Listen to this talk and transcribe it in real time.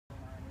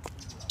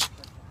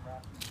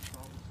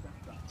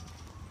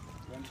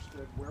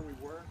understood where we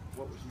were,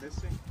 what was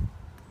missing,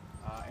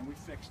 and we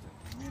fixed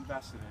it. And we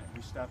invested in it.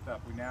 We stepped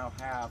up. We now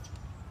have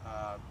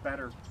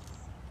better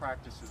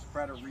practices,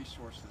 better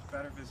resources,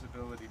 better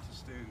visibility to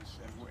students,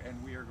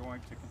 and we are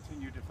going to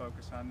continue to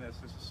focus on this.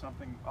 This is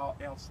something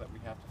else that we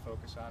have to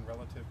focus on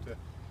relative to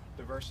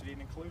diversity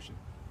and inclusion.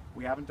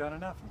 We haven't done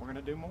enough, and we're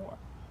going to do more.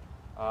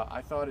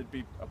 I thought it'd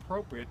be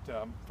appropriate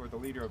for the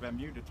leader of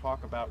MU to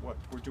talk about what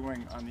we're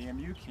doing on the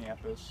MU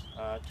campus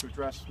to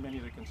address many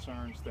of the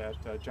concerns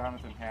that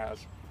Jonathan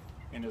has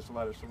in his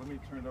letter. So let me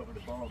turn it over to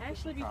Bo.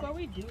 Actually, before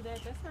we do that,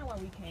 that's not why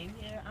we came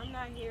here. I'm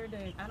not here to,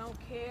 I don't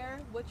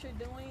care what you're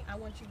doing. I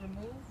want you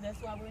removed. That's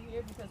why we're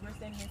here, because we're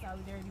standing in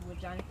solidarity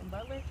with Jonathan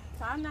Butler.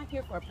 So I'm not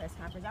here for a press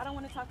conference. I don't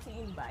want to talk to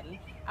anybody.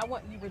 I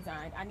want you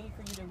resigned. I need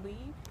for you to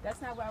leave.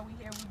 That's not why we're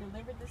here. We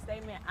delivered the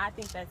statement. I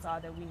think that's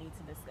all that we need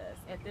to discuss.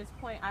 At this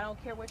point, I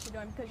don't care what you're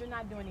doing, because you're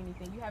not doing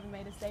anything. You haven't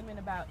made a statement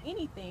about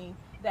anything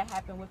that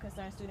happened with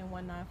Concerned Student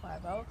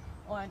 1950.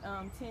 On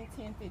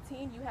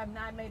 10/10/15, you have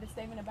not made a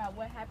statement about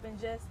what happened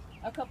just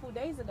a couple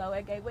days ago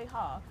at Gateway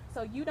Hall.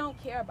 So you don't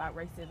care about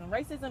racism.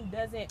 Racism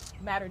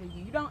doesn't matter to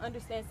you. You don't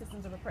understand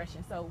systems of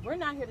oppression. So we're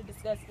not here to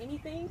discuss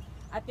anything.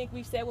 I think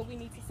we've said what we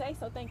need to say,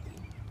 so thank you.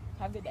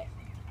 Have a good day.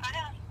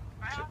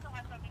 I also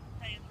have something to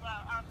say as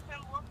well.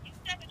 Tim Wolfe, you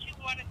said that you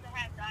wanted to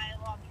have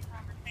dialogue and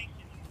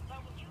conversation,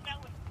 but when you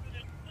met with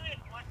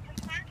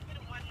Concerned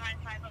Student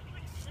 1950, you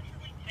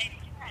explicitly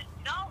stated you had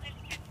no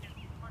intention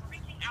on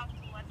reaching out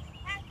to us.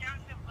 Had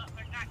Jonathan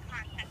Butler not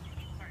contacted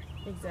you first.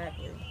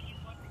 Exactly. You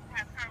wanted to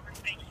have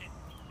conversation.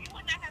 You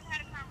would not have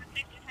had a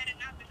conversation had it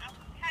not been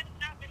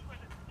for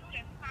the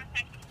students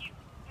contacting you.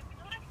 The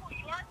students who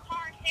your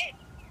car hit,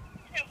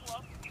 Tim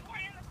Wolfe, you were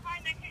in the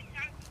car that hit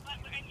Jonathan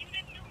Butler, and you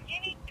didn't do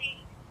anything.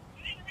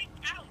 You didn't reach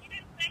out. You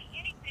didn't say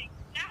anything.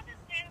 Now this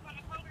stands on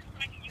a hunger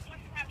strike, and you want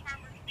to have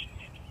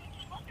conversation.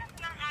 You looked us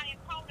in our eye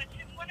and told us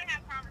you want to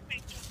have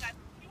conversation with us.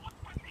 You want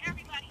to talk to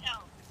everybody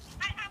else.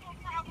 I have no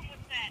problem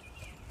with that.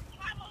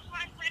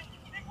 My friend,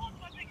 Tim Wolfe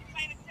was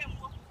explaining to Tim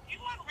Wolfe, you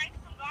want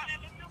racism gone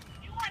in this field?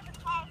 You are the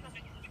cause of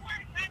it. You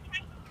are not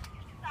trying to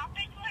stop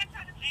it. You are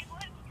trying to enable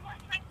it. You are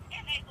trying to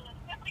enable it.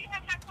 That's why you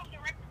have not come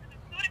directly to the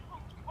students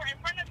who were in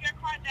front of your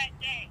car that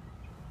day.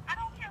 I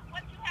don't care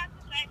what you have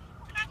to say.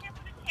 We're not here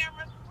for the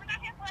cameras. We're not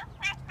here for a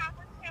press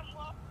conference, Tim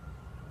Wolfe.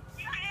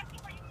 We are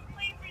asking for you to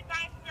please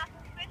resign from your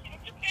position.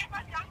 If you care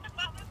about Jonathan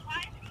Butler's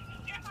life, if you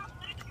care about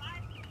Blake's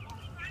life, you will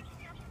resign from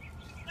your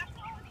position. That's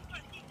the only thing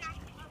going to keep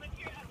Jonathan Butler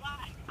here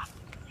alive.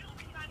 You will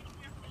resign from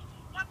your position.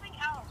 Nothing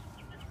else.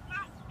 This is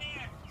not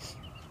fair.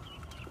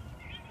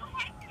 You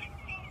have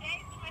 16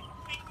 days to make a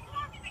change. You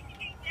have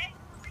 16 days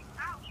to reach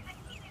out. And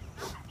he did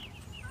not. You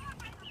have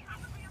to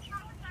probably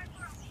apologize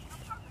for a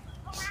public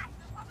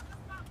harassment, public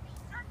assault.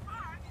 Your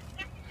car,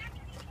 that's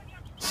actually for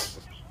your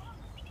Jonathan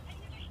Butler. And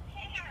you didn't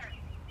care.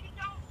 You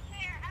don't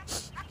care. I'm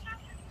not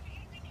going to do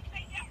anything. You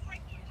say yes,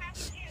 right, you have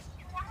to end.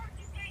 Why are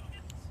you saying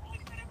this? We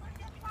could have put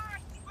your car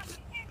on the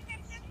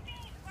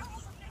 10/10/15. We're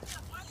almost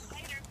a month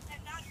later, and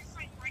now you're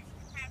saying right, you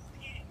have to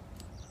end.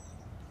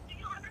 Do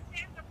you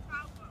understand the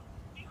problem?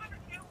 Do you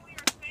understand what we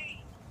are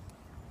saying?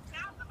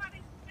 Now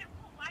somebody's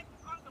simple life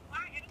is on the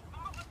line, and it's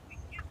all up to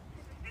you.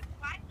 If this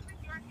life is in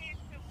your hands,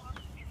 Tim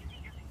Wolfe, if you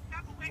can just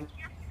step away from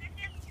your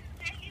position,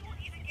 then you will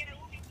either get it,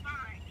 will be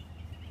fine.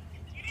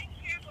 You didn't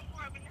care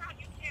before, but now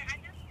you care.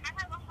 I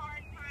have a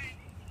hard time.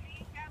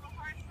 We have a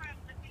hard time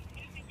listening to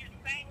anything you're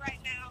saying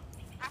right now.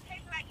 I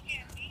hate that I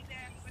can't be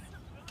there, but it's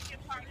a really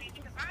good part of me,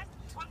 because I'm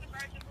on the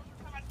verge of losing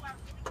somebody who I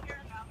really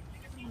care about.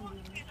 Because you want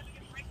to stand up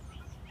against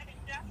racism and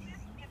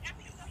injustice and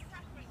everything that's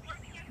happening in your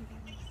campus,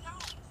 and you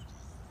don't.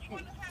 You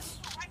want to have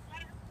people write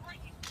letters for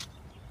you.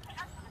 I could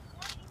have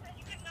sworn you said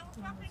you didn't know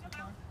something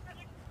about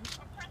systemic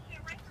oppression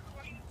and racism,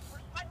 or you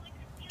were slightly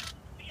confused,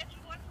 but yet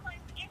you want to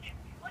claim to get it.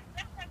 What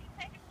steps have you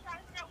taken to try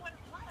to figure out what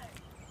it was?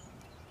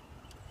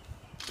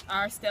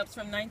 Our steps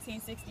from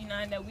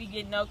 1969 that we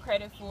get no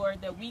credit for,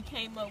 that we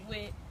came up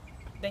with,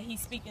 that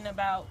he's speaking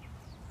about.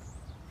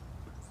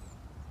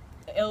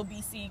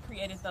 LBC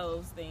created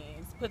those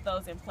things, put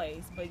those in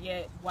place, but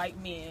yet white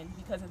men,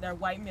 because of their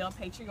white male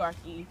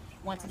patriarchy,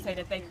 want to say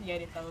that they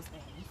created those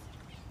things.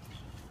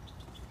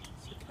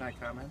 Can I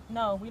comment?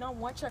 No, we don't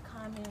want your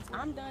comments.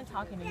 I'm done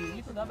talking to you.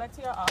 You can go back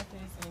to your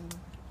office and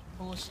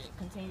bullshit.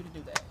 Continue to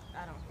do that.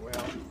 I don't.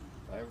 Well,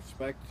 I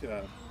respect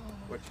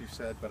what you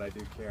said, but I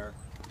do care.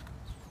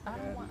 I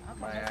don't And want. Okay,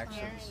 my that's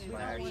fine.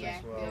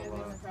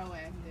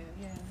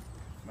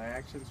 my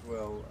actions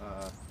will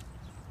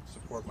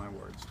support my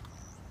words.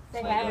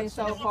 They haven't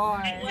so far.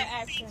 What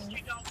actions? You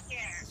don't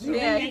care.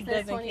 Yeah, he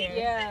doesn't care.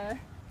 Yeah.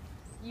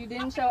 You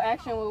didn't show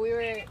action when we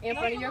were in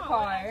front of your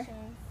car.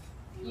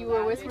 You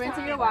were whispering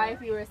to your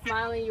wife. You were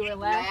smiling. You were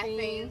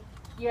laughing.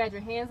 You had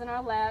your hands in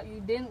our lap.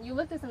 You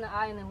looked us in the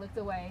eye and then looked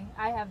away.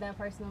 I have that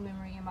personal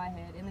memory in my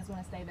head, and it's going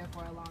to stay there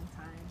for a long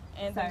time.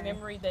 And the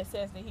memory that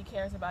says that he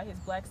cares about his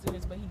black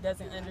students, but he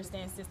doesn't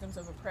understand systems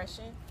of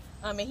oppression.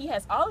 And he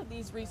has all of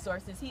these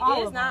resources. He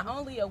is not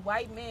only a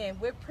white man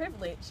with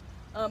privilege,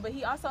 but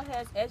he also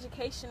has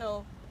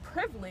educational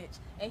privilege,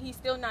 and he's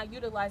still not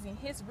utilizing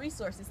his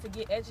resources to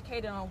get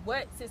educated on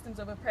what systems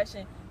of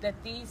oppression that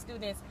these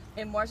students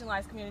in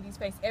marginalized communities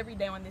face every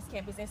day on this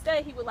campus.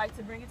 Instead, he would like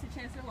to bring it to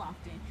Chancellor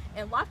Loftin,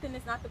 and Loftin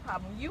is not the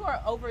problem. You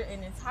are over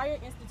an entire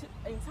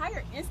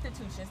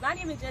institutions, not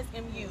even just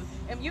MU.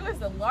 MU is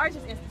the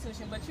largest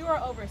institution, but you are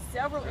over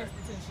several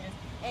institutions,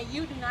 and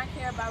you do not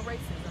care about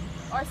racism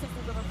or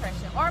systems of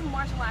oppression or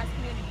marginalized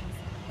communities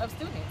of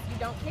students. You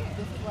don't care.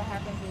 This is what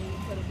happens when you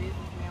put a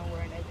businessman we're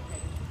an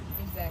educator.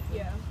 Exactly.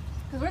 Yeah.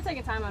 Because we're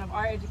taking time out of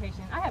our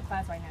education. I have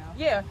class right now.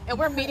 Yeah, and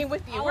we're meeting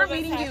with you. All We're of us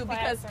meeting have you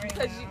class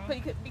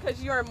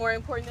because you are more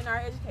important than our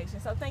education.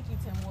 So thank you,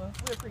 Tim Wolfe.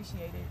 We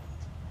appreciate it.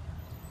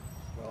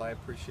 Well, I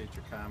appreciate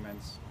your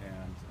comments,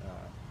 and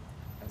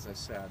as I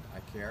said, I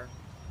care,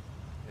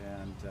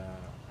 and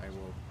I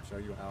will show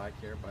you how I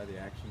care by the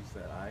actions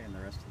that I and the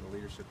rest of the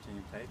leadership team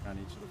take on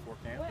each of the 4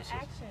 campuses. What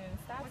actions?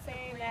 Stop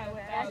saying that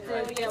without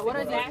Actions, yeah, what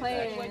are these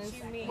plans? what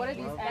you mean. What are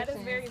these That is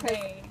actions? very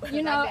vague.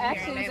 You know,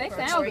 actions, they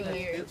sound good.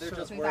 They're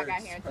just Since words, I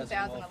got here in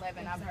President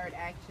 2011, I've heard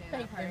action,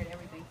 I've heard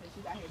everything. Since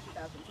you got here in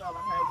 2012,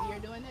 I've heard we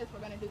are doing this,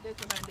 we're going to do this,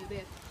 we're going to do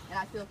this. And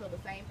I still feel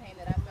the same pain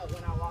that I felt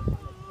when I walked on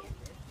this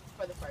campus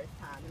for the first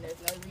time. And there's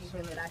no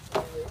reason that I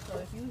should do it. So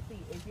if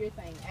you're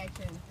saying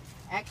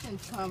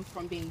actions come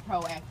from being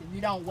proactive.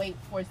 You don't wait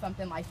for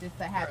something like this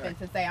to happen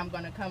to say, I'm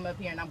going to come up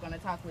here and I'm going to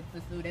talk with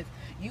the students.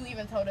 You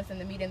even told us in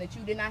the meeting that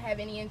you did not have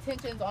any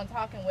intentions on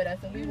talking with us,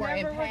 and we were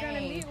in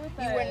pain.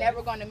 You were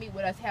never going to meet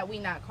with us had we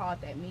not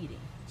called that meeting.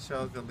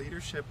 So the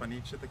leadership on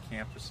each of the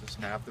campuses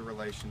have the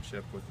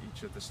relationship with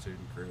each of the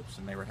student groups,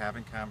 and they were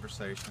having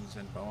conversations,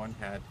 and Bowen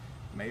had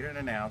made an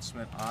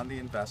announcement on the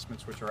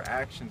investments, which are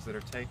actions that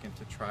are taken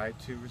to try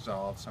to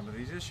resolve some of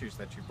these issues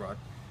that you brought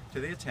to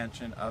the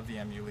attention of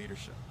the MU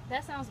leadership.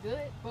 That sounds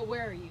good, but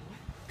where are you?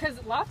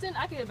 Because Loftin,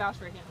 I could vouch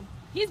for him.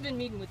 He's been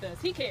meeting with us.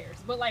 He cares,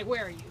 but like,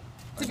 where are you?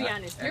 To be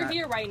honest, you're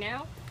here right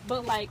now,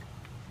 but like,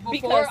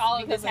 before all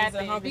of this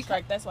happened, hunger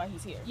strike, that's why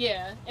he's here.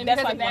 Yeah, and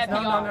That's because of why bad he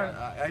PR.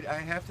 wants I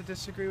have to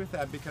disagree with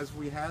that, because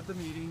we had the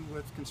meeting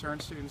with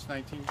concerned students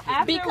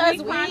 1950. Because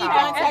we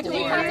contacted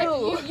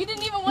you. You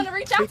didn't even want to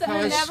reach out to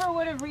Because- us. Never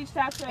would have reached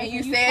out to us. And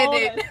you told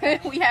said us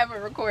that we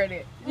haven't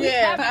recorded. We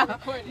haven't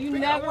recorded. You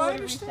never would have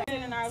reached out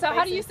in our So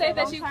how do you faces, say so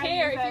that don't you try to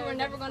care use if you that were as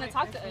never a going to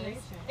deflect talk to us?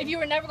 explanation. If you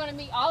were never going to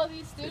meet all of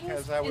these students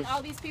Because I was- and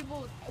all these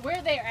people,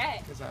 where they're at?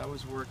 Because I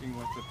was working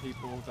with the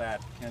people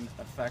that can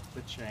affect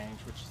the change,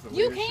 which is the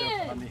You leadership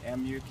can. on the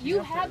MU campus. You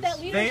have that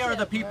leadership. They are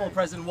the people, Right.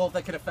 President Wolfe,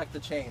 that could affect the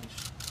change.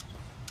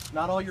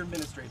 Not all your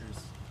administrators.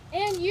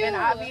 And you. And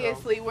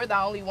obviously, we're the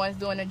only ones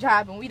doing the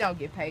job, and we don't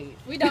get paid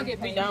We don't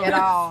get paid. don't. at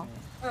all.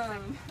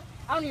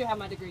 I don't even have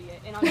my degree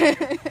yet,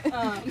 and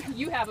I'm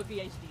you have a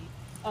PhD.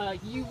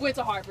 You went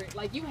to Harvard.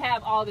 Like, you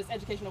have all this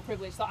educational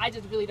privilege, so I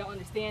just really don't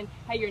understand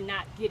how you're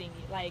not getting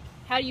it. Like,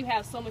 how do you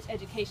have so much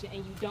education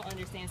and you don't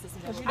understand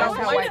systems of You That's don't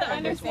how want white to people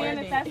understand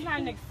work. that that's not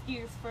an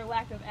excuse for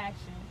lack of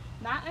action.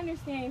 Not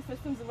understanding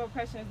systems of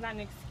oppression is not an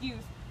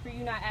excuse for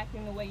you not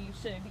acting the way you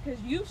should, because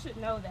you should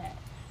know that.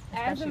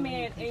 As a Especially when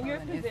man you in your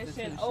control an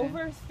position institution.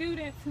 over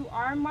students who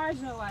are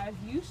marginalized,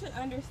 you should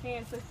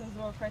understand systems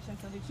of oppression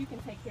so that you can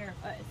take care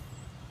of us.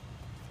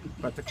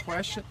 But the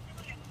question,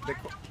 the,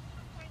 qu-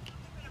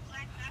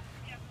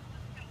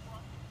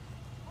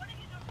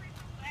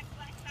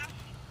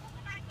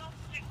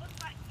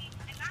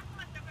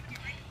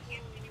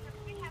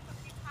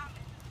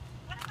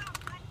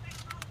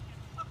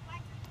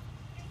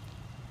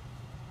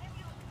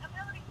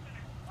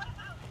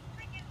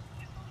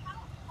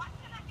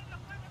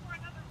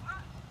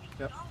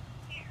 Yep.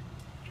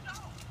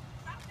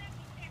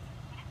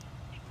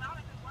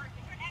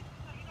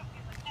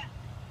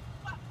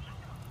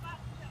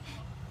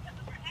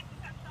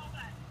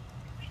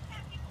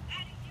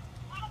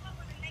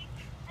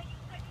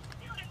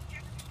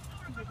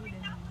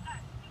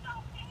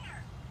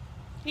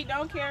 He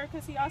don't care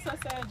because he also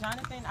said,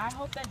 Jonathan, I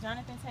hope that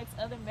Jonathan takes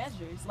other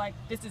measures. Like,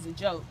 this is a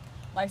joke.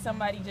 Like,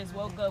 somebody just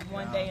woke up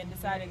one day and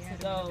decided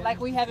to go.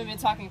 Like, we haven't been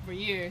talking for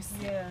years.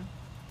 yeah.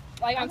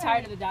 Like, I'm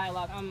tired of the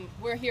dialogue.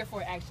 We're here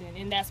for action,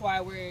 and that's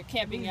why we're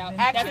camping out. been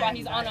That's why camping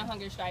he's on a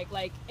hunger strike.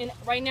 Like, and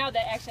right now,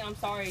 that action,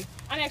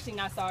 I'm actually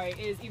not sorry,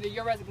 is either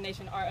your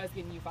resignation or us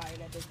getting you fired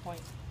at this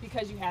point,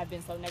 because you have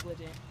been so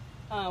negligent.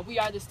 We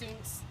are the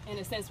students. In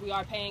a sense, we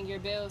are paying your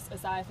bills,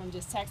 aside from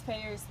just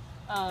taxpayers.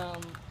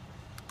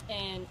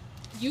 And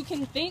you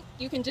can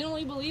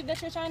genuinely believe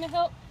that you're trying to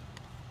help,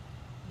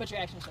 but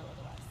your actions show otherwise.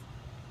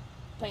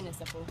 Plain and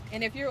simple.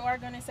 And if you are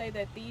going to say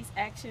that these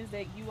actions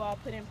that you all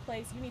put in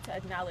place, you need to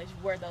acknowledge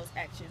where those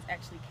actions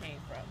actually came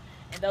from.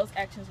 And those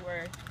actions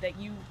were that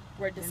you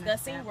were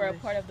discussing were a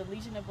part of the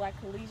Legion of Black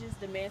Collegians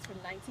demands from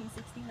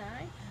 1969.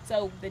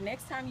 So the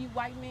next time you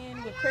white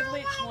men with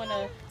privilege want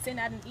to send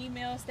out an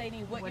email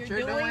stating what you're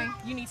doing,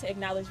 you need to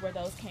acknowledge where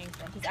those came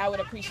from, because I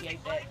would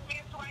appreciate that.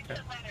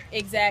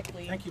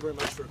 Exactly. Thank you very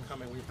much for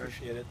coming. We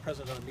appreciate it.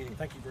 President of the meeting,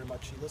 thank you very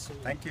much. You listened.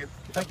 thank you.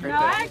 Thank you. Great No,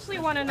 day. I actually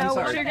want to know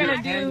what you're going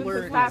to do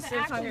to stop this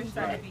hunger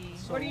strike. Right.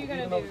 What are you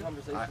going to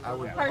do I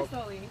would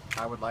personally?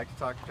 I would like to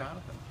talk to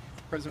Jonathan.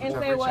 President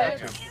And Wolfe say reached out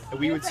what? to him.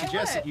 We would And say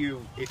suggest what? that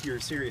you, if you're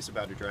serious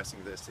about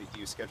addressing this, that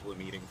you schedule a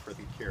meeting for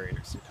the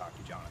curators to talk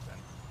to Jonathan.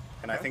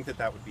 And I think that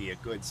that would be a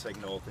good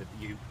signal that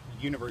the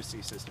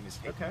university system is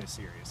taking this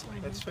seriously.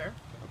 That's fair.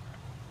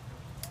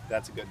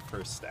 That's a good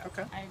first step.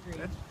 Okay. I agree.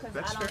 Because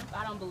That's fair.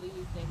 I don't believe that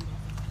he doesn't.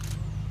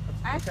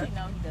 I actually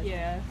know he doesn't.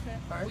 Yeah.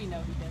 We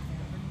know he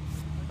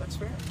doesn't. That's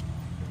fair.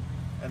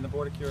 And the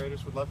Board of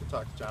Curators would love to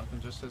talk to Jonathan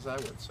just as I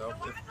would. So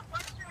Why is the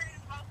board of curators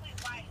mostly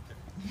white?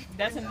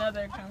 That's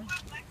another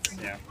conversation.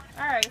 Yeah.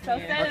 All right, so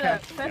Yeah. set it Okay.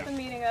 up. Set the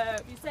meeting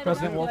up. You set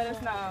President it up. Wolfe. Let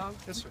us know.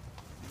 yes, sir.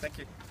 Thank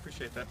you.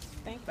 Appreciate that.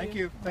 Thank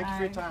you. Thank you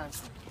for your time.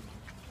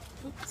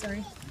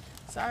 Sorry.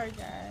 Sorry,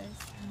 guys.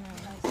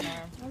 Let's go.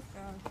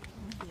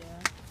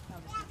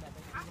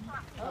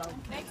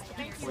 Thank you.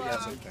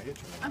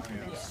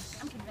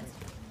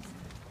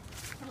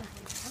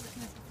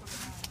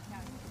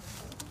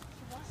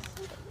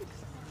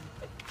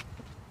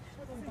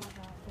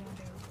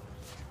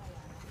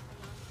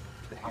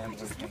 The hand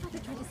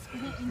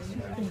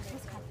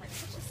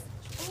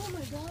Oh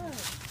my god.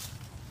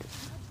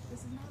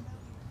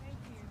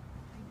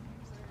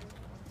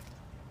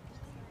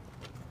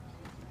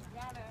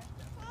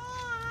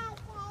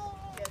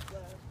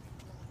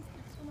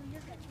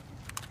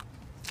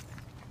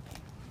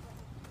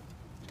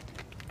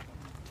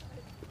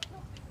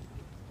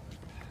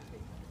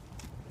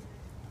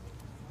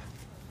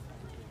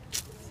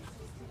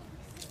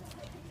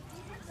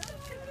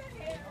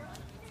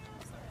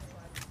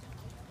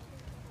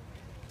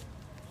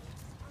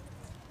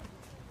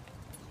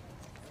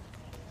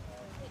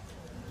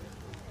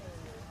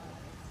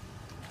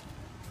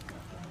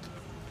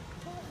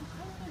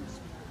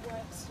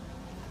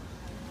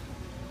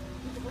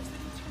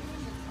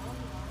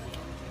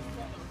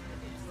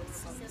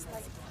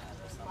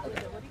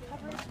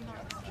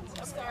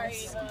 Sorry,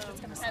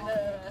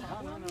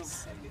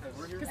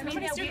 Because how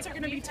many students are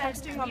going to be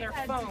texting on their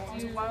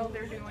phones while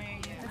they're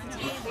doing,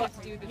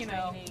 you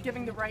know,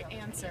 giving the right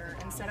answer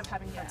instead of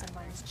having heads and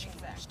minds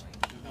changed?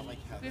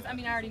 Because, I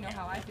mean, I already know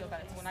how I feel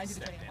about it. So when I do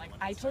the training, I'm like,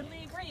 I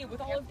totally agree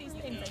with all of these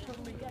things. I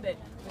totally get it.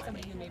 But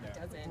somebody who maybe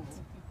doesn't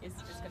is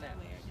just gonna,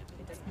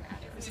 it doesn't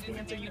matter. This is the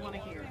answer you want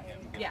to hear.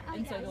 Yeah,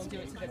 and so they'll do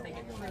it so that they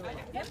get through it.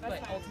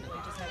 But ultimately,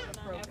 just having a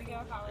program.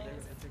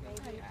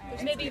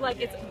 Maybe like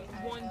it's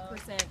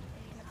 1%,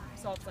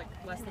 so it's like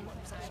less than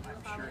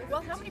 1%.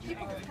 Well, how many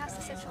people can pass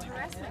the sexual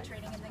harassment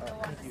training and then go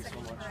on to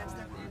sexually harass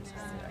their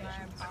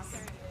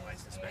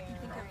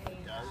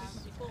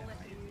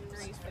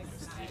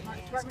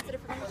departments that are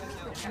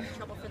familiar with have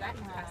trouble for that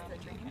and pass the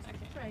training.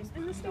 Right.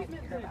 And the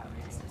statement about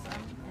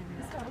racism.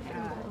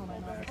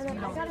 And then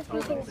I got a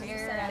few things you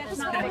said. That's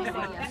not a big deal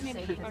to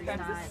say because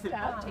he's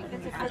not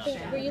taking I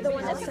think, were you the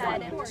one that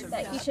said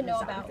that he should know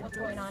about what's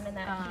going on and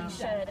that he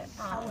should,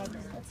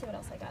 let's see what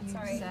else I got,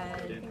 sorry.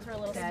 Things were a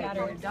little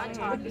scattered.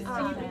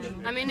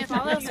 I mean, if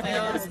all else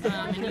fails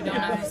and you don't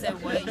know who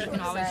said what, you can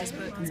always just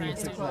put concerned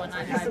student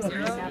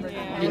 1950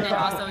 and then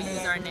also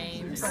use our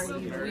names.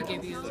 We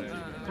give you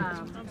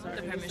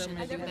the permission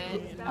to do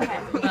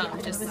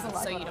that, just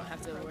so you don't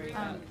have to worry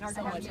about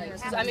so much.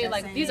 Like, I mean,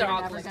 like these are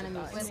all collective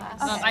thoughts.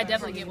 I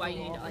definitely get why you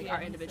need like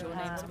our individual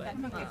names, but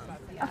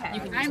Okay.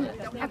 you can use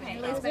it. Okay,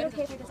 is it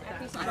okay if I just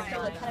add these stuff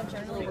like kind of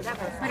journaling,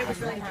 whatever? But it was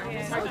really hard.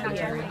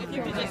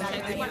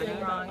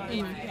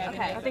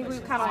 Okay. I think we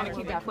kind of want to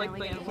keep it quick,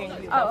 but you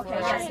can't use Oh, okay,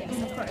 yes,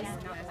 of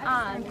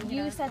course.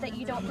 You said that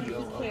you don't think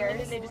he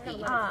cares,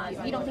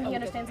 you don't think he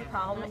understands the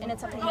problem, and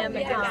it's up to him,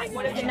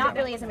 and not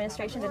really his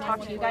administration to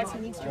talk to you guys, he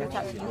needs to reach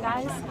out to you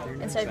guys,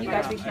 instead of you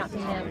guys reaching out to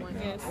him.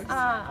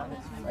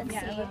 Let's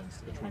see,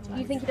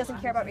 you think he doesn't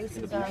care about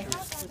racism?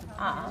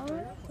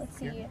 Let's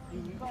see,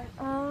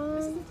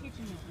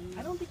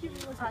 I don't think you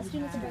realize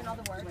students are doing all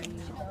the work, and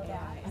you should know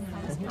that.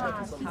 He's taking it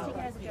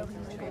as a joke, and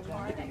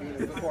he's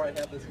going Before I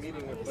had this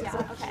meeting with him.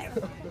 yeah, okay.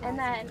 And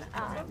then,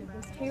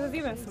 He was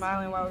even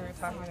smiling while we were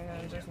talking to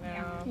him just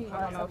now. I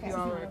don't know if you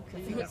all were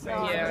confused.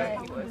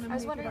 Yeah, he was. I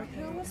was wondering,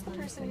 who was the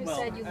person who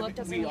said you looked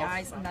us in the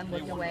eyes and then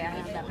looked away? I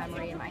have that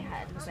memory in my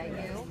head. Was that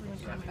you?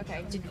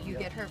 Okay, did you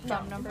get her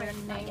phone number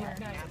and name?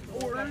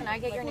 Or can I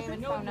get your name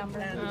and phone number?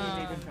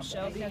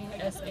 Shelby,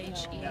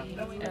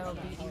 S-H-E-L-B-E-Y,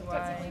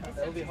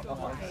 That'll be a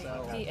hard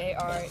sell.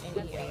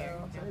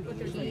 P-A-R-N-E-O.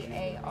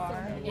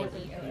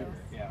 P-A-R-N-E-O-D-E-L-L.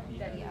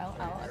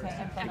 Okay,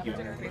 and phone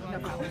number. I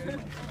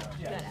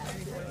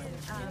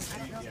don't know if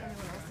anyone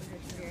else is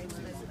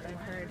experiencing this, but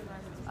I've heard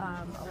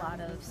a lot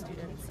of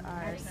students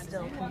are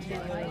still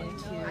continuing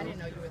to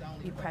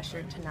be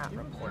pressured to not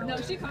report. No,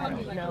 she called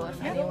me. I don't know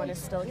if anyone is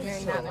still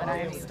hearing that, but I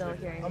am still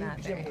hearing that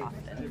very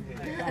often,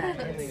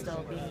 that it's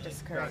still being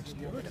discouraged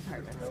in the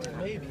departments.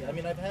 Maybe. I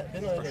mean, I've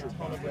been at a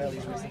ton of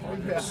rallies recently.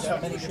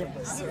 That many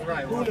different.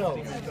 Right. Who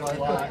knows?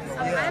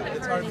 I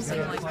haven't heard anything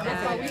like that.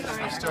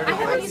 I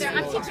haven't either.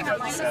 I'm teaching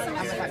online this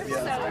semester, so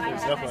I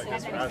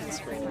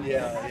haven't.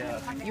 Yeah.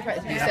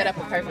 You set up a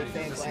perfect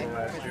segue.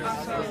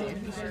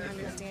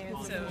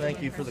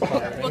 Thank you for the call.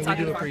 We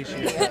do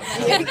appreciate it.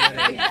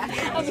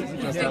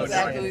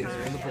 Exactly.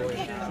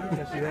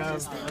 If you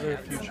have other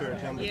future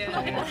agendas,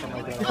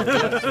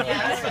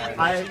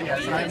 I'm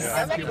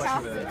too much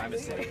of a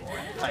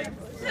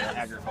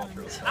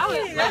agricultural. I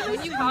was like,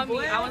 when you called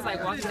me, I was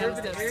like walking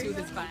downstairs to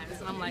this class,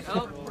 and I'm like,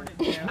 oh,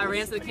 I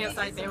ran to the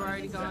campsite, they were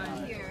already gone.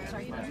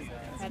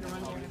 Had to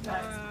run there.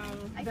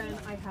 Then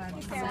I had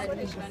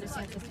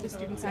the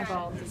students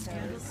involved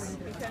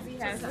Because he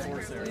has his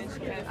privilege.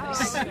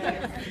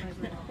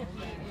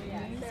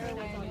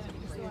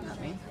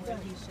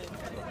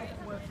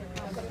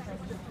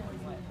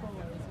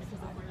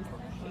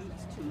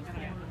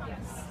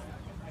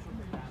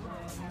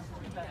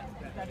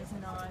 That is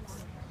not.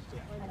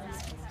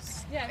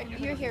 Yeah,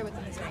 you're here with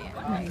the Missouri.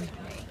 Right.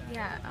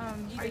 Yeah.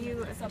 Are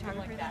you a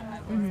photographer then?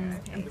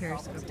 I'm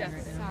Periscope.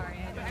 Sorry.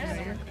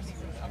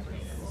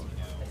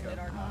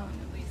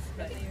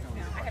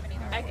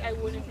 I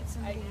wouldn't.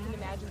 I can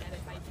imagine that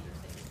it might be.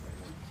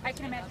 I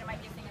can imagine it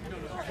might be a thing.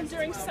 And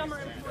during summer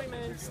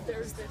employment,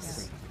 there's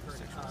this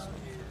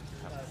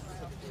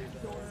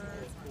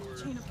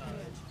chain of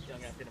command.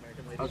 Young African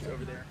American ladies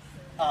over there.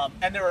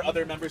 And there are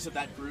other members of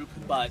that group,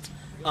 but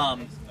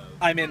I'm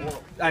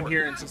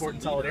here in support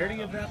and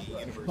solidarity of them.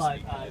 But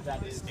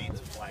that is state's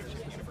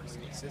flagship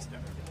university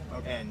system,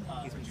 and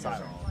he's been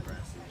silent.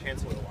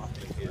 Chancellor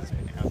Loftin has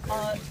been out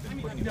there.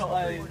 He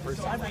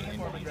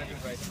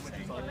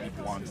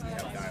wants to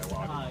have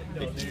dialogue.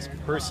 That he's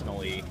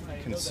personally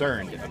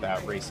concerned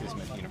about racism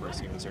at the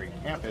University of Missouri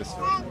campus.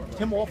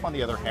 Tim Wolfe, on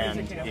the other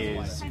hand,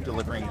 is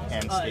delivering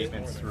hand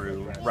statements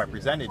through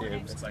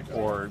representatives,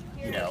 or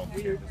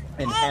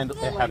and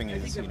having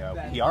his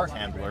PR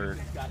handler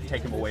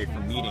take him away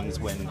from meetings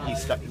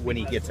when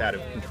he gets out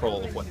of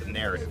control of what the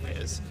narrative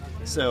is.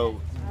 So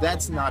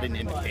that's not an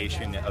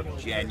indication of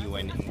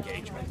genuine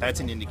engagement. That's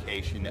an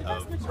indication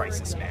of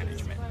crisis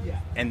management.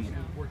 And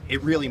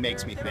it really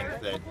makes me think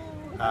that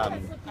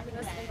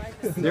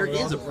there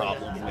is a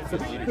problem with the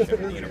leadership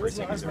of the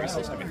University of Missouri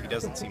system, and he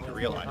doesn't seem to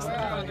realize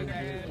that.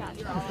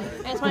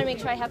 I just want to make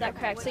sure I have that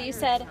correct. So you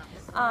said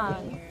that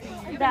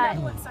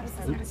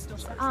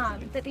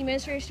the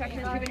administrative structure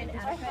has proven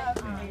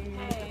inadequate.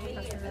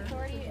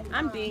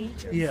 I'm B.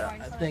 Yeah,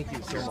 thank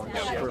you so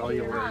much for all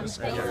your words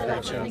and your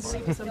patience.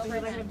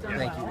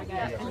 Thank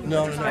you.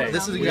 No.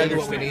 This is exactly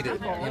what we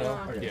needed.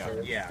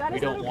 Yeah. We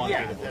don't want to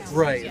be the voice.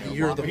 Right.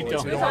 You're the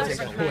voice. We don't want to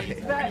take it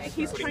away.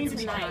 He's trying to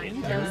be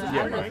kind,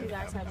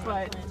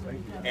 but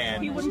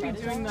he wouldn't be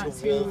doing that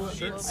to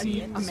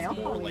a male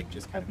colleague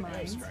of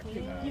mine.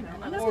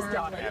 I'm not his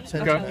daughter.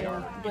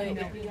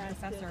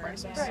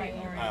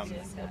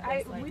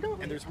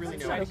 And there's really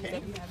no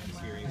education.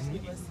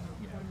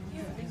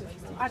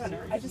 I don't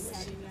know. I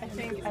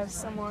think as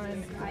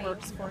someone who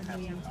works for the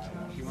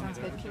Sounds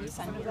good. Can you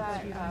send me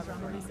that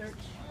research?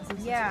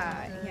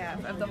 Yeah,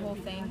 of the whole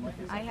thing.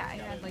 I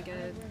had like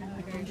a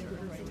very short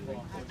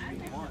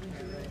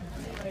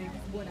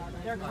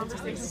there are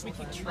conversations we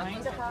keep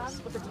trying to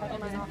have with the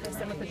Title IX office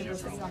and with the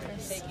diversity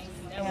office,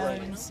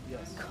 and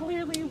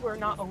clearly we're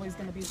not always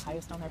going to be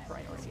highest on their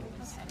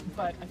priorities.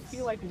 But I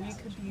feel like we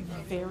could be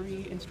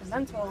very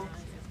instrumental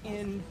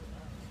in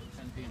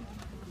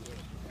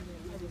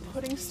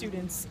putting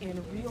students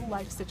in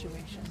real-life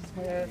situations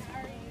where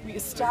we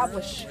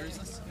establish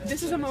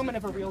this is a moment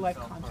of a real-life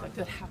conflict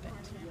that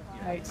happened,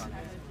 right?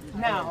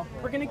 Now,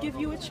 we're going to give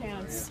you a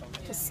chance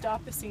to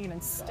stop the scene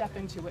and step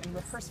into it and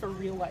rehearse for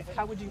real life.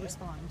 How would you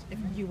respond if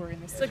you were in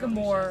this situation? It's like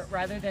a more,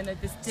 rather than a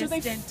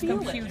distant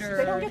computer,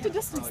 they don't get to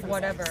distance themselves.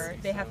 Whatever,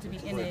 they have to be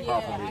in it.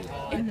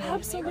 It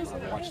absolutely is.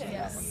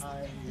 Yes.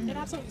 It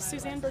absolutely.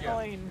 Suzanne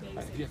Burgoyne.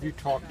 Have you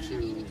talked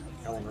to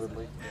Ellen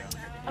Erdley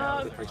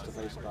face to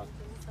face about?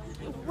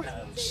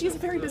 She's a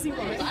very busy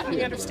woman.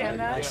 We understand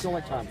that. I still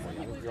like time for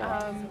you.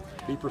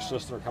 Be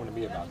persistent or come to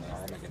me about that.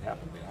 I'll make it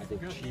happen. I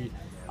think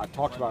I've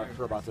talked about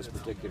her about this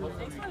particular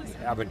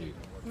avenue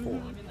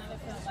before.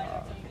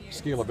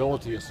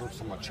 Scalability is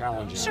somewhat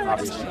challenging,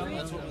 obviously,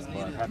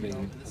 but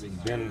having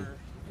been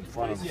in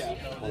front of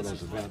one of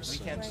those events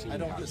and seeing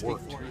how it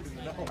worked.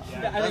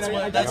 That's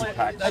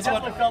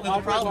what I felt the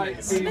problem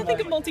is. I think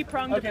a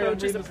multi-pronged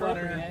approach is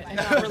appropriate and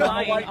not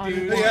relying on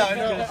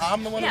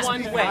I'm the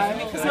one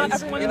way, because not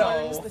everyone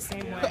learns the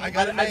same way. I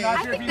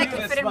think they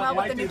could fit in well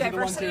with the new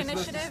diversity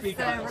initiative, the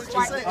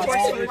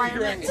course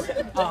requirements.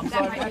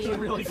 That might be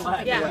really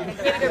glad.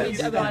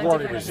 We've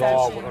already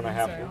resolved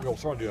we'll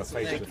sort of do a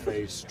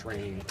face-to-face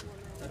training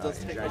in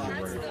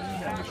January.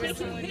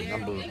 The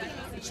number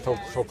is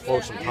so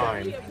close in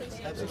time.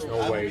 There's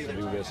no way to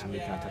do this in any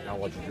kind of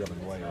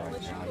technology-driven way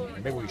right now.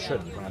 And maybe we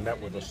shouldn't. When I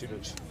met with the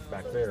students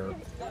back there,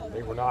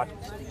 they were not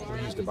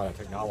pleased about a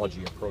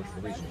technology approach for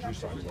the reasons you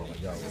saw a while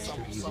ago. It's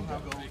too easy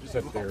to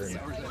sit there and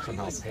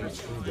somehow paint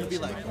through this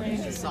and not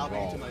anything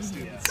involved.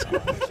 So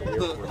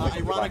we're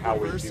thinking about how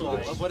we do this,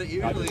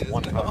 not just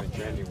one time in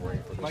January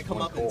for this one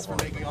cohort. For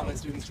making all my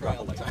students try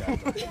all the time.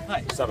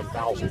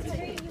 7,000 people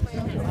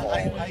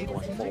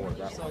going forward.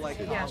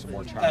 That some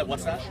more challenging.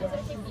 What's that?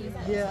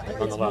 Yeah.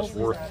 Nonetheless,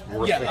 worth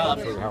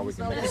thinking through how we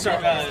can make it.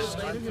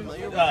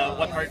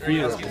 What part are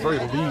you asking? At the very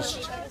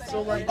least,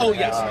 Oh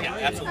yes, yeah,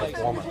 absolutely.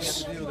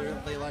 Performance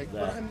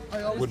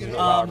that wouldn't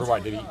allow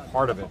everybody to eat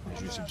part of it,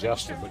 as you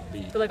suggested, but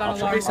be like on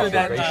a larger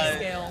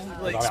scale.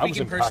 Like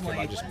speaking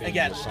personally,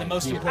 again, the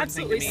most important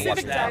thing to me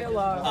is that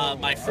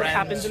my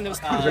friends, it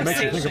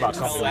makes you think about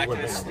something.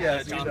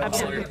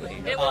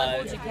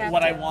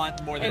 What I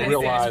want more than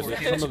anything is for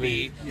him to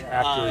be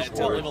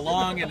to live a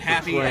long and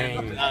happy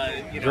and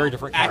very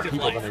different kind of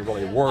people than they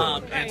really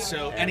were. And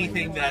so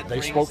anything that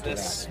brings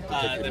this,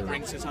 that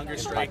brings his hunger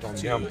strike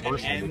to an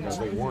end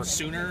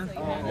sooner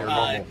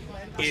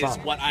is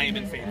what I am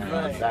in favor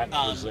of. That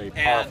is a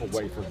powerful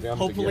way for them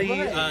hopefully, to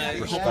get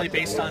hopefully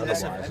based on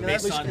this,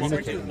 based on what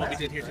we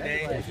did here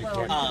today,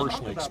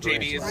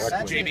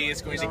 JB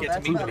is going to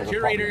get to meet with the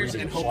curators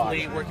and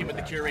hopefully working with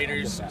the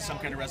curators some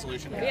kind of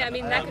resolution. Yeah, I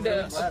mean that could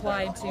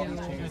apply to.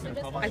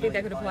 I think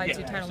that could apply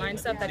to Title IX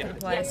stuff. That could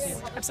apply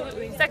to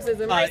absolutely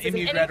sexism, racism,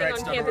 anything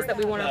on campus that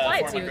we want to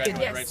apply to.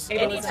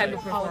 Any type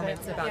of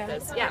performance about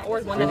this. Yeah,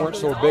 or one that we weren't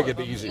so big, it'd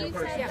be easier.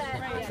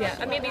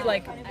 Yeah, maybe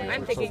like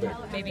I'm thinking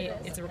maybe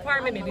it's a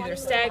requirement. Maybe they're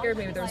staggered.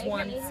 Maybe there's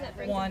one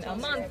a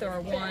month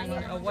or one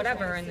or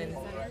whatever, and then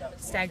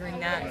staggering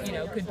that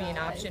could be an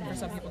option for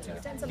some people to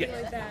attend something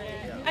like that.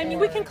 I mean,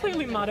 we can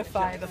clearly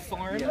modify the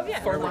form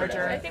for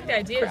larger. I think the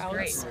idea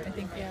crowds. Is great.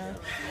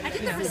 I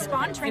think the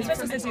Respond training,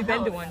 especially since you've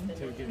been to one.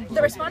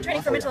 The Respond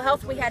training for mental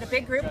health, we had a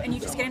big group, and you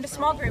just get into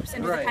small groups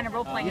and do the kind of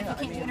role playing. If you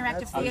can't do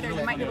interactive theater,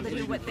 you might be able to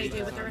do what they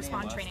do with the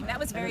Respond training. That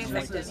was very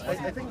effective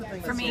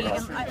for me,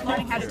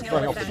 learning how to deal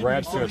with that. The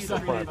grad students for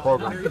the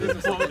program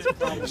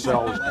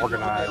themselves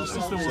organize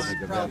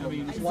specific events.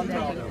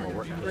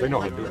 They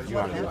know how to do it. You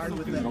know how to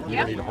do it. You don't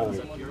need a whole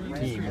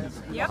team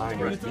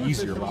behind it. It's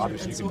easier, but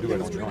obviously you can do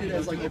it on your own.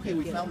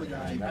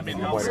 That may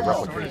be a way to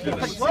replicate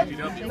this. Bring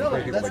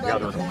people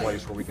together in a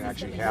place where we can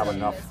actually have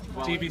enough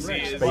space to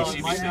be able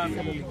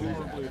to do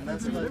that.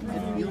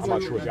 I'm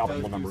not sure what the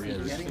optimal number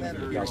is.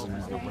 It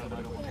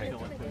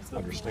doesn't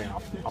understand.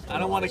 I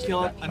don't want to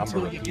kill it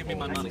until you give me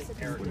my money.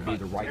 It would be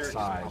the right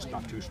size,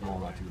 not too small,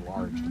 not too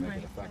large to make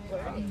it effective.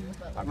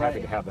 I'm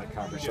happy to have that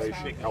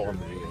conversation. Ellen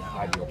would be an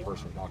ideal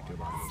person to talk to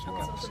about it as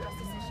well. So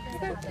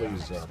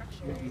please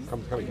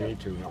come if you need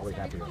to, and I'll be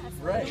happy to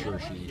make sure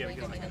she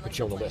puts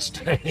you on the list.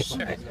 Sure.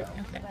 Okay.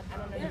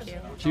 Thank you.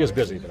 She is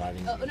busy, but I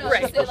mean,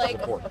 right. So like,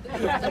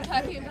 I'm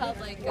talking about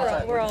like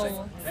we're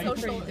all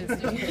social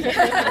busy,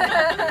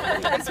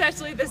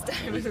 especially this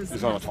time.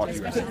 He's on to talk to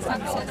you.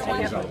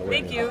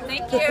 Thank you.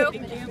 Thank you.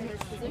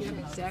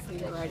 Exactly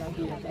the right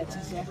idea. That's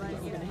exactly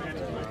what we're going to have to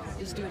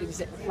do. Is do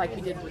it like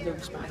we did with the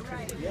Respond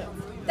training.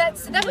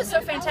 That was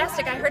so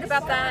fantastic. I heard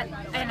about that,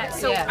 and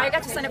so I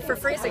got to sign up for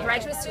free as a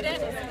graduate student.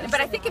 But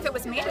I think if it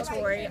was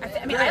mandatory,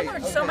 I mean, I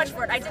learned so much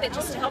for it. I did it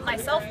just to help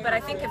myself, but I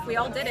think if we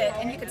all did it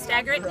and you could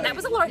stagger it, and that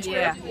was a large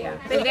group.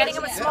 They're getting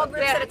them with small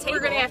groups at a table. We're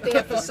going to have to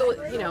have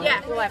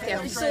we'll have to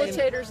have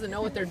facilitators that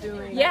know what they're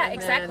doing. Yeah,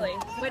 exactly.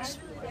 Which.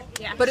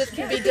 Yeah. But it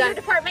can be done.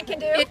 The department can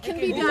do. It can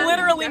be done.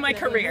 Literally my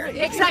career.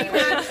 Exactly.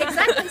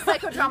 Exactly.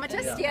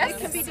 Psychodramatist. Yes. It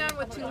can be done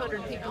with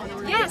 200 people.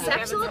 Yes,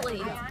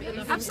 absolutely.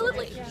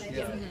 Absolutely.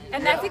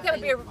 And I think that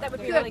would be a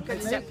really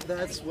good step.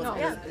 That's what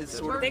is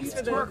sort of. Thanks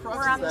for the.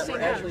 We're on the same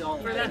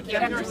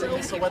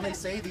page. So when they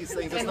say these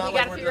things, it's not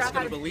like we're just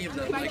going to believe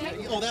them. Like,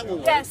 oh, that will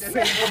work. Yes.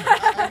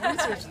 I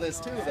researched this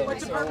too, though.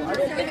 So I don't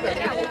think that.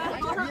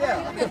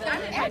 Yeah.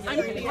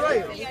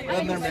 Right.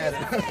 Then they're mad.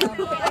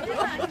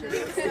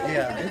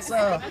 Yeah.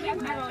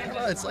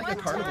 It's like a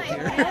carnival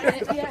here.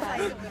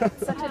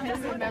 Such a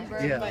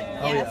misremembered. Yeah. But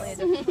yes.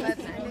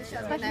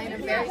 But I know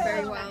very,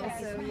 very well.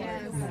 So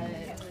yes.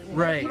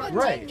 Right.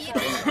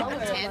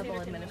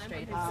 level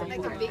administrators,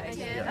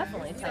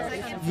 definitely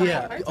television.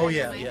 Yeah. Oh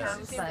yeah. Yeah.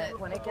 But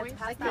when it gets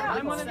past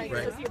that,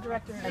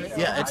 Right.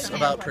 Yeah, it's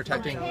about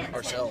protecting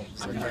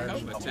ourselves and then, I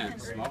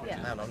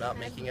don't know, not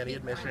making any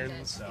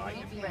admissions.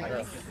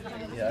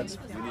 Yeah, it's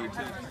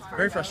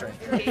very frustrating.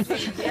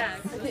 Yeah,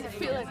 I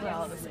feel like we're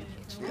all the same.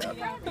 Yeah,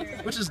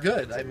 which is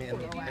good. I mean,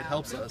 it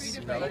helps us,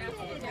 you know.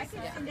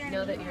 Yeah,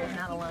 know that you're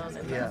not alone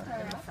in the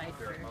fight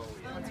for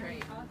what's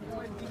right.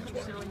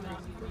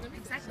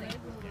 Exactly.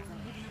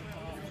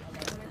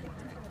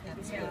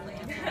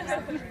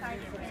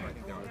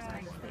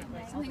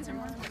 Things are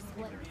more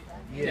split.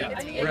 Yeah,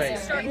 right.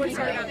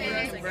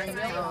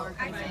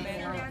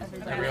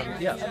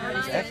 Yeah,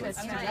 exactly.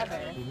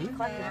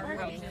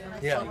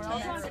 Yeah,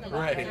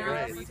 right.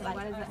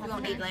 You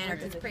won't need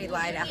lanterns, it's pretty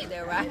light out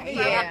there, right?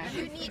 Yeah.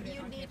 You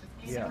need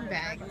sleeping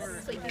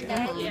bags. Sleeping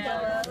bags.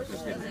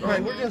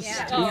 Right, we're just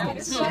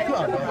students. Come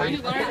on, Lori.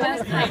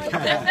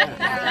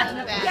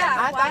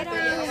 Yeah, why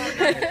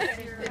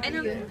don't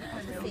you?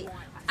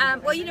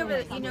 Well, you know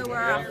where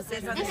our office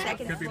is on the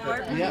second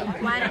floor.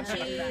 Yeah. Why don't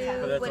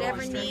you,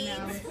 whatever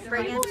needs,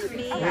 bring them to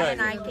me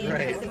and I can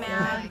pick them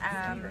out.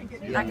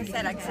 Like I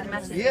said, I can send a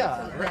message to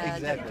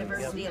the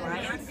Diversity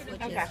Alliance,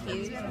 which is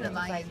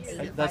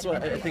huge. That's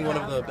what I think one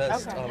of the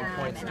best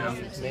points you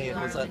made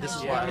was that this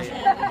is why you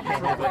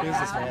can't have a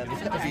businessman. You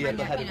have to be at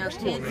the head of your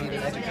school. You need to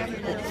educate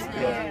people.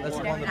 Yeah, that's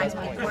one of the best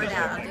points.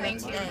 I'll do it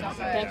today.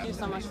 Thank you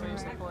so much for your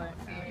support.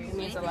 It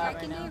means a lot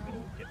right now.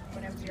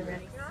 whenever you're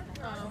ready.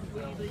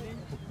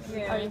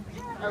 Yeah.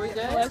 Are we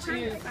good? Let's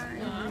use.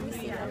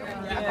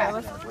 Yeah,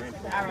 let's. All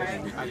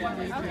right.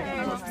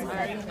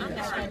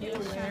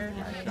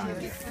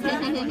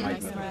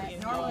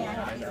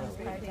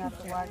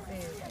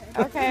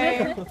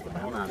 Okay.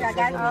 I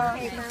got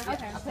paper.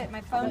 I'll put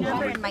my phone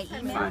number and my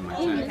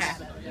email.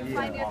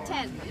 Find your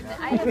tent.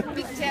 I have a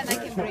big tent I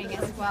can bring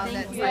as well.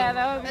 That's Yeah,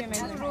 that would be a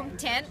amazing. 2-room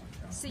tent.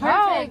 So Oh,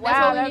 perfect. That's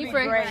wow, what we that'd need be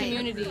for great.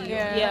 community.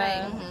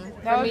 Yeah.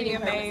 That would be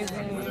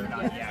amazing.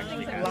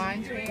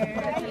 Lawn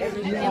chair.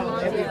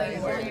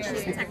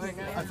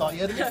 I thought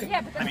you had to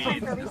Yeah,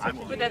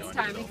 but that's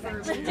time for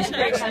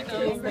distraction.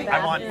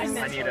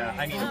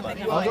 I need a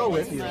buddy. I'll go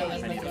with you.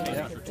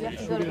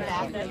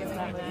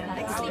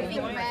 Like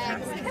sleeping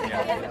bags.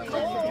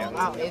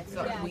 Oh, it's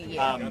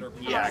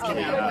Yeah, can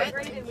you,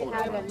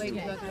 have a link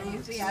book. You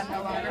see, I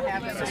no longer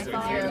have it. It's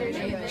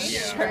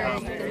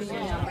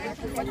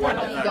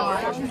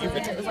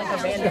like a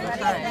random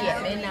time.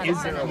 Yeah, is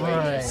there a way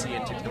to see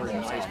into the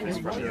space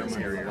from the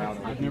interior?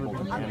 I've never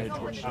been managed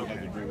what she had to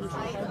do.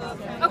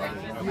 Okay.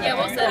 Yeah,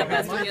 we'll set up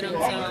as we get them. So.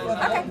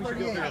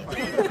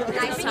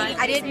 Nice to meet you.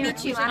 I didn't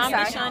meet you. I'm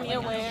sorry.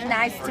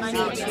 Nice to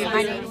meet you.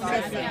 My name's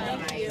Sissy.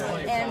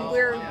 And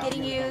we're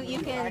getting you, you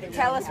can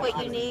tell us what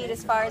you need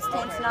as far as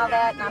tents and all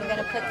that. And I'm going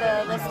to put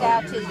the list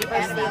out to the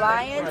Diversity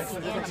Alliance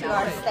and to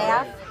our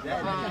staff.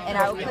 And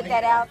I will put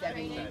that out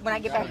when I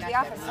get back to the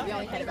office.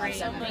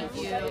 Thank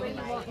you.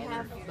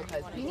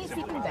 You need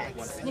sleeping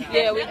bags.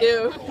 Yeah, we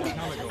do.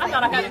 I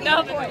thought I had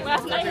enough.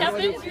 Last night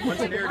happened. It's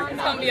going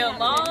to be a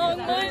long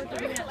month.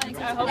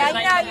 Now,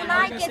 you know, you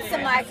might get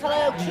some like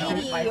Hello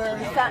Kitty or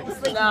something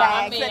sleeping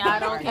bags. I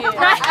don't care.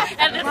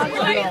 And it's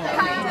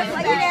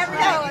like, you never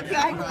know. It's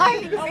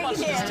like,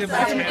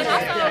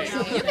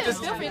 you can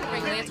still feel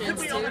bring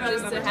lanterns too,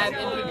 just to have in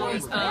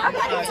people's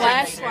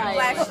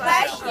flashlights.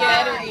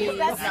 Flashlight.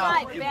 That's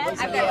my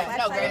best. I've got a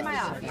flashlight in my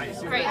office.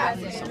 Great.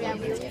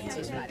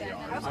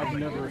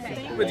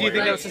 But do you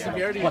think that was Sister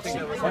Vera? Do you think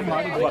that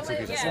was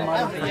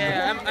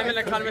Yeah, I'm an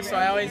economist, so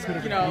I always, grew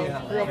up in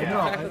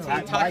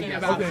faculty talking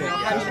about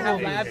how to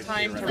have lab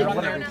time to run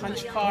their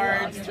punch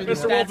cards through the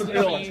stats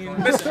machine.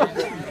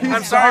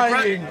 I'm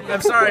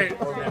sorry.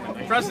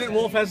 President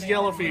Wolfe has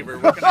yellow fever.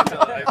 What can I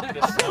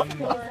tell you?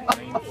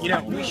 You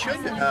know, we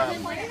should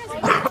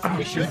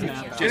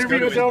just Interview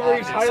go is to over.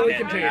 his He's highly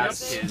and contagious.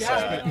 ask his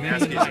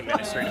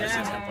administrative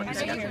assistant what he's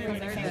scheduled.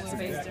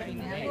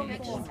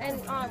 And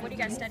what are you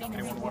guys studying?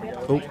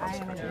 Oh.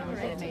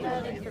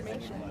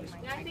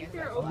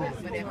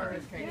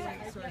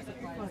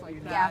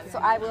 Yeah, so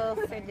I will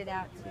send it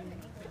out to you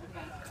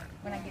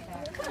when I get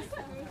back.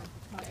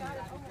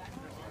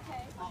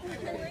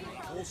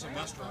 Full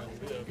semester I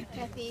live.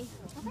 Kathy.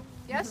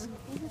 Yes?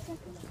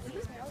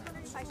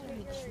 I can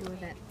make sure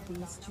that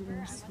the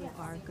students who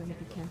are going to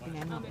be camping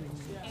are not really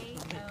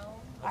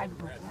I'll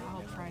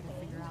try to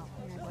figure out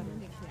what it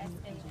is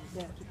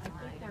that I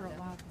think they're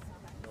allowed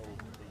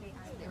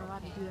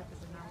to do that, but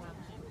they're not allowed to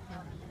do it.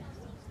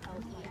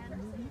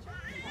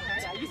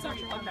 Yeah, you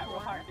started to plug that real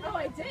hard. Oh,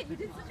 I did. You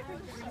did such a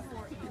good job.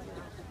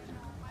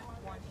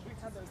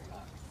 We've had those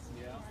talks.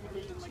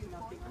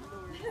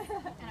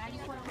 And I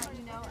just want to let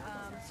you know,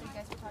 so you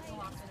guys were talking a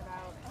lot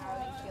about how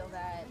you feel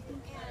that you,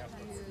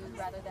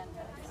 rather than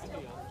just a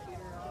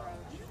computer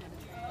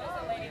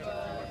approach,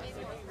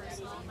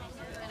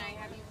 and I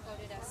have you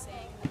quoted as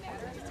saying the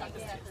matter of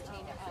things that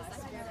pertain to us,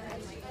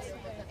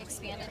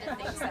 expanded to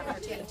things that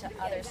pertain to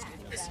other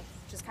students,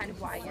 which is kind of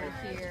why you're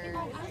here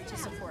to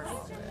support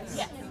all of this.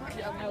 Yes.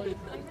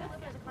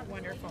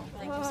 Wonderful.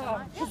 Thank you so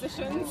much.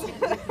 Positions.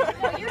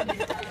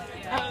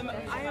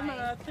 I am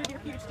a third-year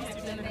PhD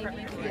student in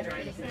department of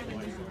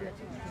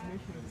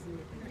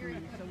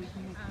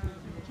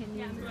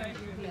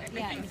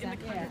Yeah,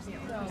 exactly. Yeah. So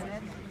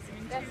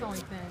that's the only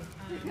thing.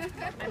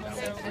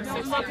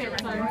 Don't look at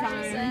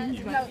sometimes.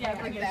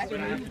 Yeah, exactly.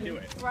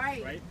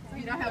 Right.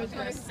 You know how it's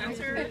going to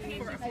center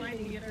for applied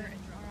theater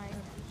and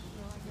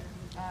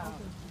drama.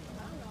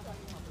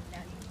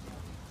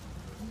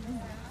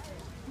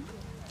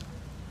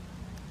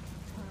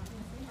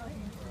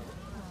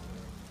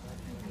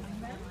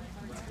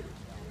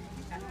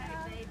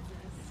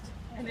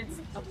 And it's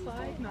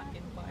applied, not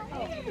implied.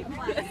 Oh,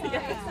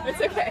 Yeah,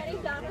 it's okay.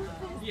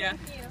 Yeah. And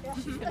then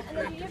do you have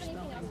anything else you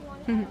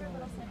want to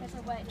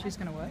what? She's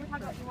gonna what? You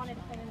talked about you wanted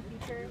to plan in the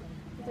future.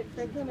 Is it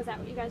curriculum? Is that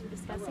what you guys were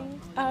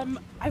discussing?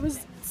 I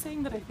was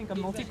saying that I think a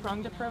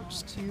multi-pronged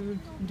approach to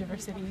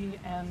diversity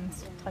and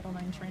Title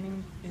IX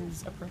training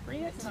is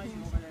appropriate.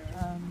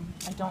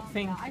 I don't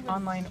think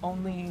online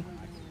only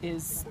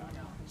is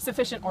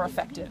sufficient or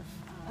effective.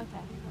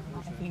 Okay.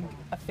 I think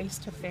a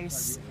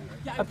face-to-face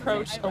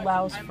approach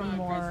allows for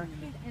more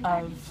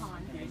of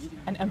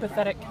an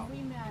empathetic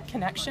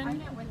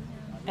connection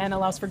and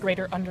allows for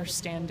greater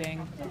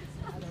understanding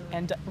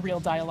and real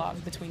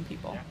dialogue between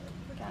people.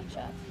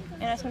 Gotcha.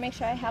 And I just want to make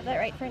sure I have that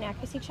right for an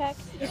accuracy check.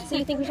 So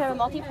you think we should have a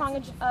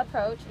multi-pronged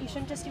approach. You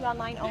shouldn't just do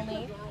online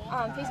only.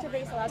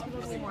 Face-to-face allows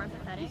people to be more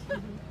empathetic.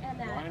 And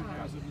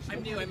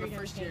I'm new. I'm a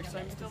first year, so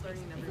I'm still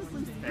learning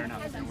everyone. Fair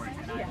enough. No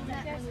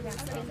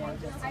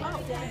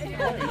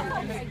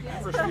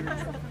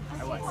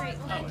worries. Great.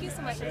 Thank you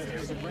so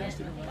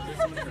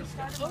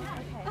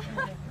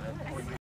much.